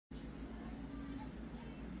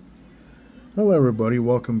Hello everybody,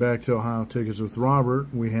 welcome back to Ohio Tickets with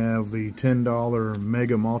Robert. We have the $10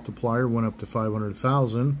 Mega Multiplier, went up to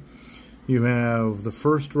 500,000. You have the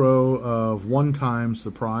first row of 1 times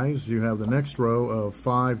the prize. You have the next row of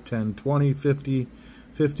 5, 10, 20, 50,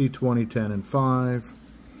 50, 20, 10, and 5.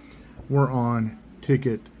 We're on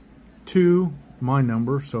ticket 2, my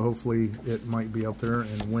number, so hopefully it might be up there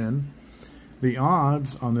and win. The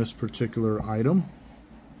odds on this particular item: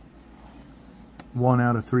 1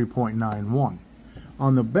 out of 3.91.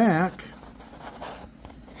 On the back,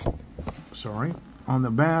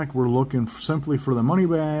 we're looking simply for the money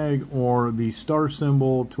bag or the star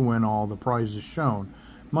symbol to win all the prizes shown.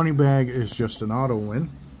 Money bag is just an auto win.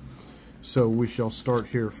 So we shall start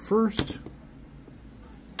here first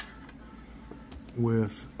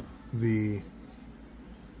with the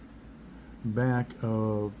back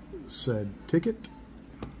of said ticket.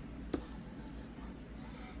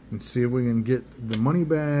 And see if we can get the money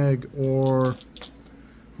bag or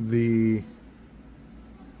the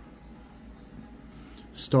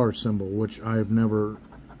star symbol, which I've never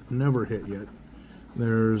hit yet.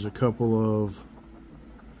 There's a couple of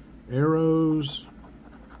arrows,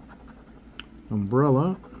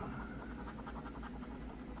 umbrella,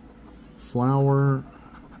 flower,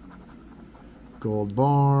 gold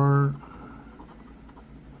bar,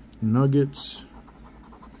 nuggets,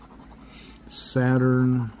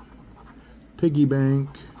 Saturn, piggy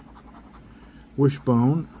bank,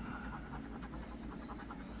 wishbone,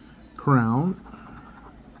 crown,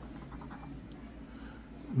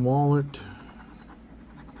 wallet,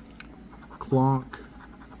 clock,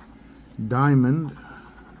 diamond,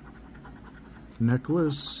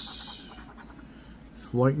 necklace,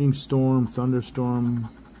 lightning storm, thunderstorm,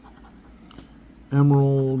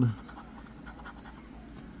 emerald,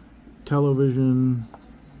 television,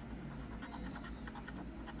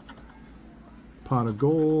 pot of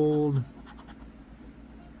gold,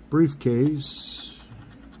 briefcase,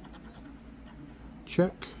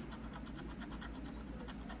 check,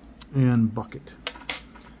 and bucket.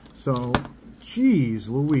 So, geez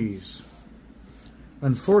Louise.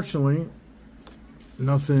 Unfortunately,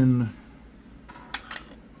 nothing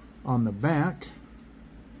on the back.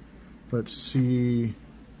 Let's see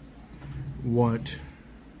what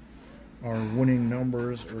our winning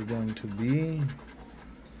numbers are going to be.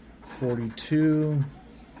 42,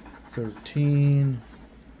 13,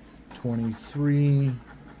 23,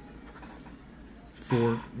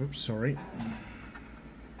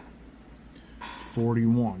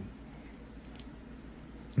 41.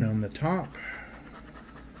 Now on the top,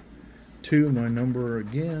 2, my number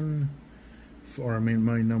again, never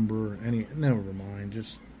mind,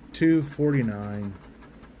 just 2, 49,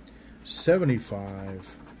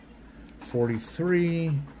 75,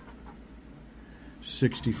 43,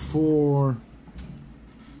 64,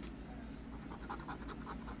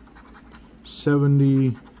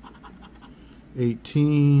 70,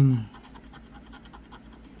 18,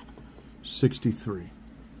 63.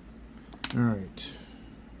 All right.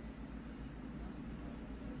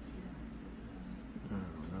 I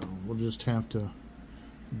don't know. We'll just have to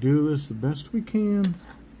do this the best we can.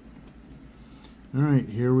 All right,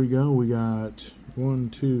 here we go. We got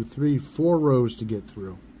 1, 2, 3, 4 rows to get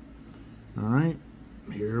through. All right.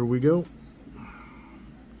 Here we go.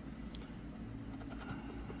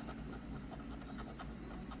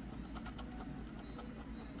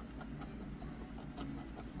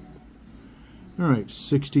 All right,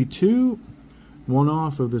 62, 1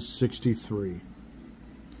 off of the 63.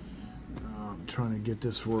 I'm trying to get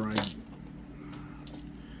this where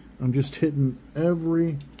I'm just hitting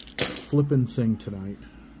every flipping thing tonight.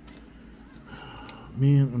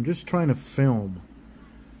 Man, I'm just trying to film.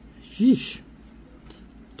 Sheesh.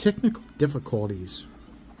 Technical difficulties.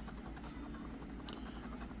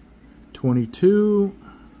 22,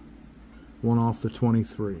 1 off the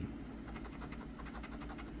 23.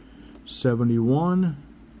 71,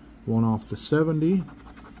 1 off the 70.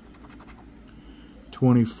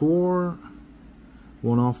 24,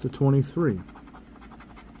 1 off the 23.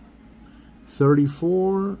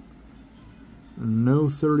 34, no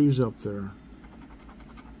 30s up there.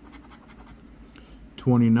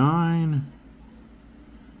 29,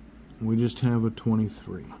 we just have a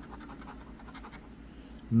 23.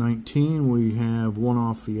 19, we have 1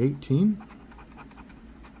 off the 18.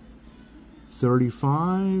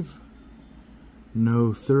 35, no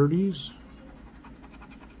 30s.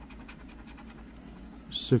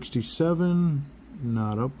 67,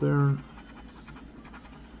 not up there.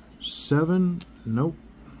 7, nope.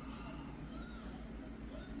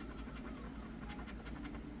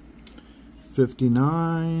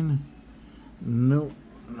 59, nope.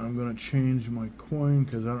 I'm going to change my coin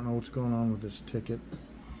because I don't know what's going on with this ticket.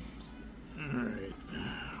 Alright.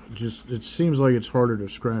 It seems like it's harder to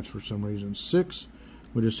scratch for some reason. 6,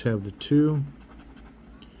 we just have the 2.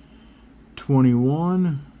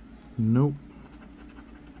 21, nope.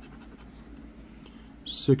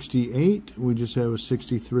 68, we just have a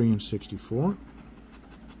 63 and 64.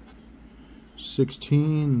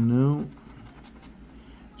 16, no.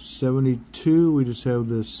 72, we just have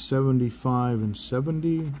the 75 and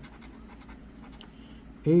 70.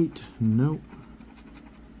 8, nope.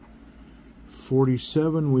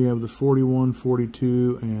 47, we have the 41,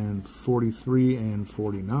 42, and 43 and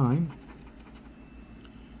 49.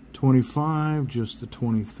 25, just the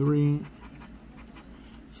 23.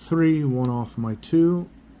 3, 1 off my 2.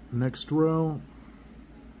 Next row.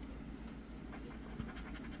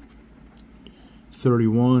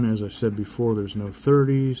 31, as I said before, there's no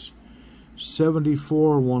 30s.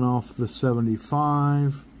 74, 1 off the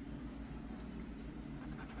 75.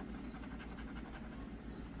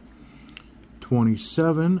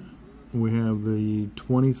 27, we have the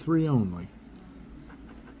 23 only.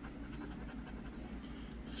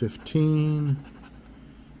 15,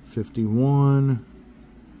 51,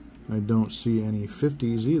 I don't see any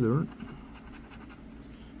 50s either.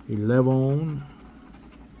 11,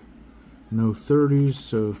 no 30s,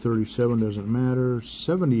 so 37 doesn't matter.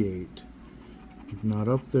 78, not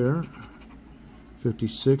up there.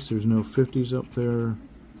 56, there's no 50s up there.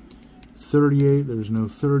 38, there's no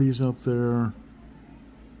 30s up there.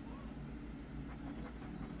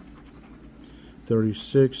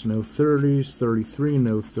 36, no 30s. 33,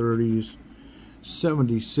 no 30s.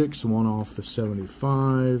 76, 1 off the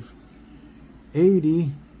 75.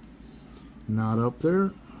 80, not up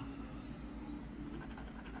there.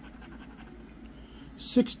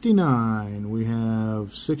 69, we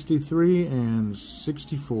have 63 and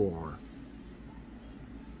 64.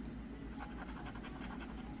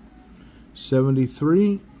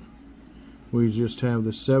 73, we just have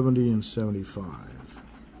the 70 and 75.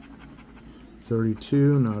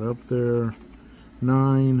 32, not up there.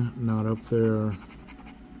 9, not up there.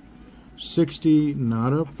 60,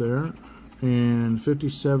 not up there. And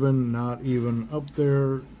 57, not even up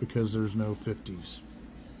there because there's no 50s.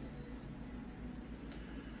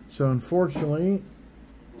 So unfortunately,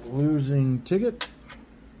 losing ticket.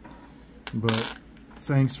 But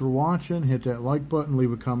thanks for watching. Hit that like button,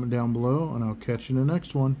 leave a comment down below, and I'll catch you in the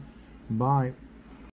next one. Bye.